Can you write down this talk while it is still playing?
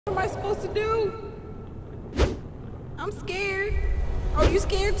I supposed to do? I'm scared. Are you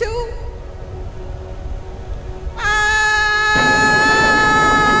scared too?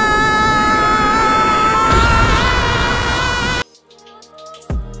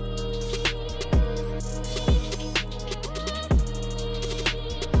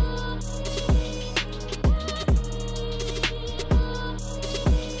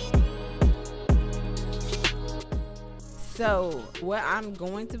 So what I'm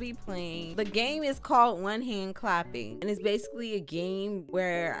going to be playing, the game is called One Hand Clapping, and it's basically a game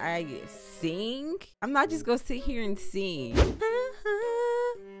where I sing. I'm not just gonna sit here and sing.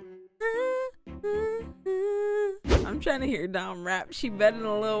 I'm trying to hear Dom rap. She better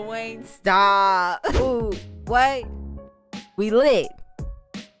than Lil Wayne. Stop. Ooh, what? We lit.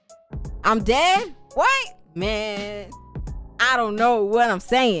 I'm dead? What? Man, I don't know what I'm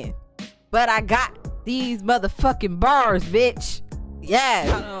saying, but I got these motherfucking bars, bitch. Yeah,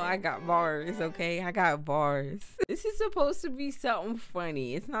 I know I got bars, okay? I got bars. This is supposed to be something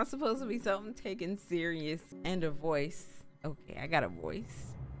funny. It's not supposed to be something taken serious. And a voice. Okay, I got a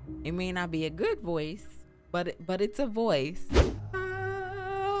voice. It may not be a good voice, but it's a voice.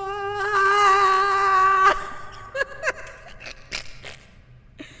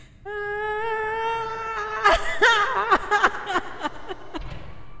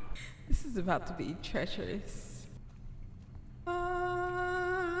 This is about to be treacherous.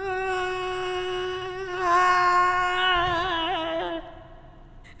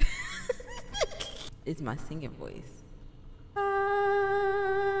 It's my singing voice.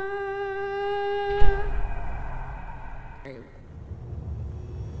 Hey,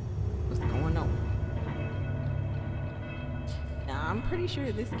 what's going on? Now, I'm pretty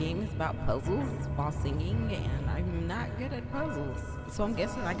sure this game is about puzzles while singing, and I'm not good at puzzles. So I'm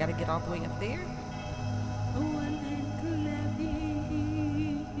guessing I gotta get all the way up there.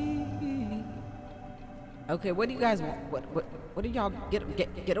 Okay, what do you guys want? What do y'all get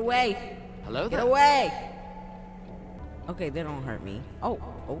away? Hello there. Get away! Okay, they don't hurt me. Oh,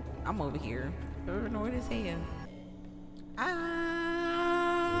 I'm over here. Paranoid as hell.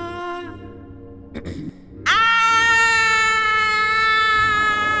 Ah! Ah!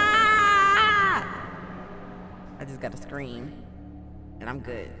 I just gotta scream, and I'm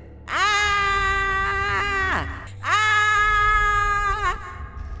good. Ah! Ah!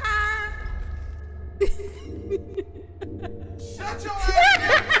 Ah! Shut your ass!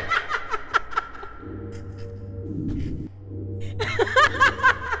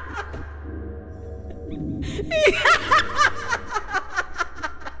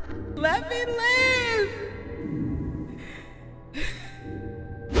 Let me live!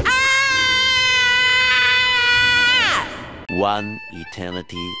 Ah! One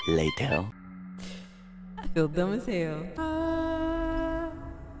eternity later. I feel dumb as hell.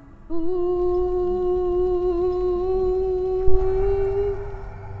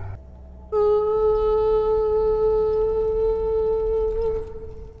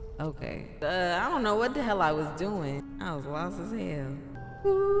 Okay. I don't know what the hell I was doing. I was lost as hell.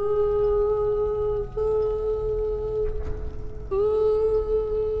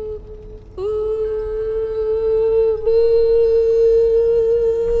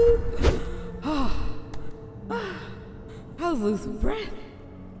 I was losing breath.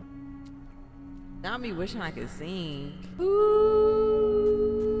 Now me wishing I could sing.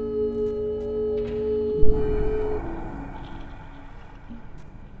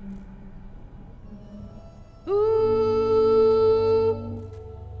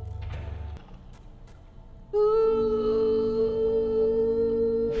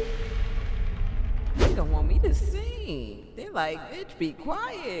 They don't want me to sing. They're like, bitch, be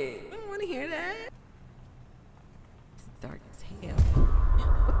quiet. I don't want to hear that. It's dark as hell.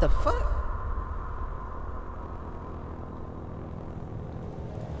 What the fuck?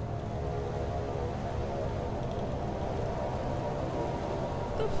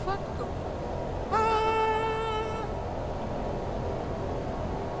 What the fuck? Ah!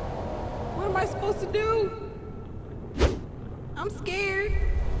 What am I supposed to do? I'm scared.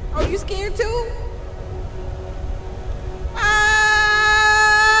 Are you scared too?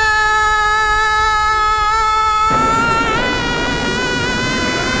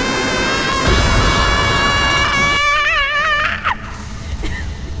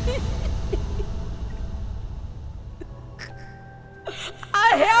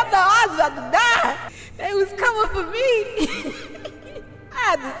 Hell no, I was about to die. They was coming for me. I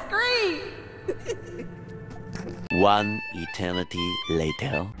had to scream. One eternity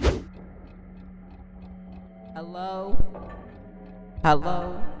later. Hello?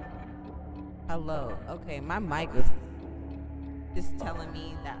 Hello? Hello? Okay, my mic was... just telling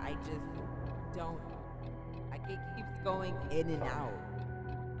me that I just don't, like it keeps going in and out.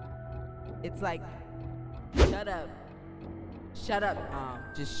 It's like, shut up. Shut up, Mom.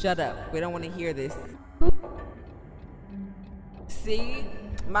 Just shut up. We don't want to hear this. See?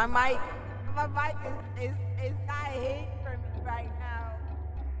 My mic is not hitting for me right now.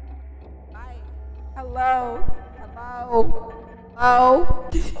 Hello? Hello?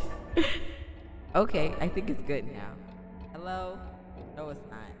 Okay, I think it's good now. Hello? No, it's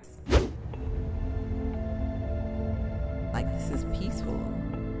not. Like, this is peaceful.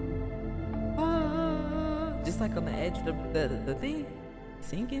 Just like on the edge of the thing.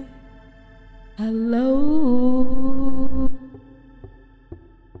 Sinking. Hello?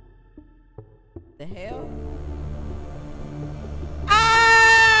 The hell?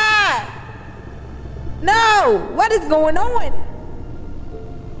 Ah! No! What is going on?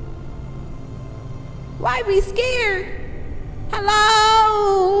 Why be scared?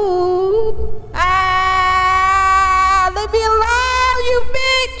 Hello? Ah! Leave me alone, you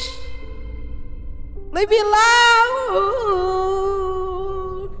bitch! Leave me alone!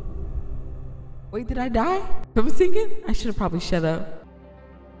 Wait, did I die? I'm singing? I should have probably shut up.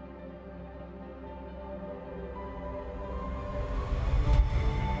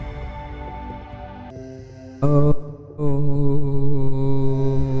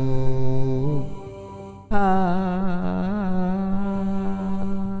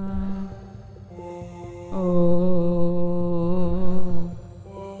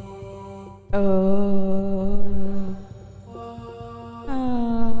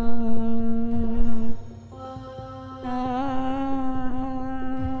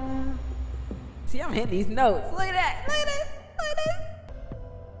 See, I'm hitting these notes. Look at that. Look at this. Look at this.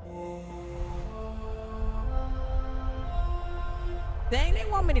 Dang, they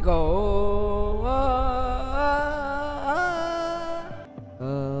want me to go.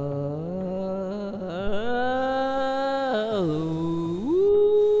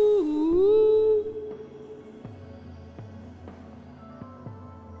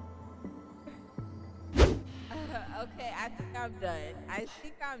 Okay, I think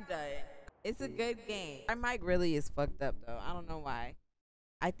I'm done. It's a good game. My mic really is fucked up though. I don't know why.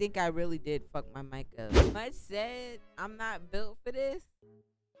 I think I really did fuck my mic up. Much said, I'm not built for this.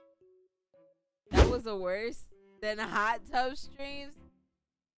 That was a worse than hot tub streams.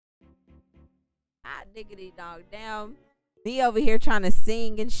 Hot diggity dog. Damn. Me over here trying to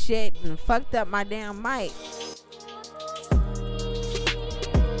sing and shit and fucked up my damn mic.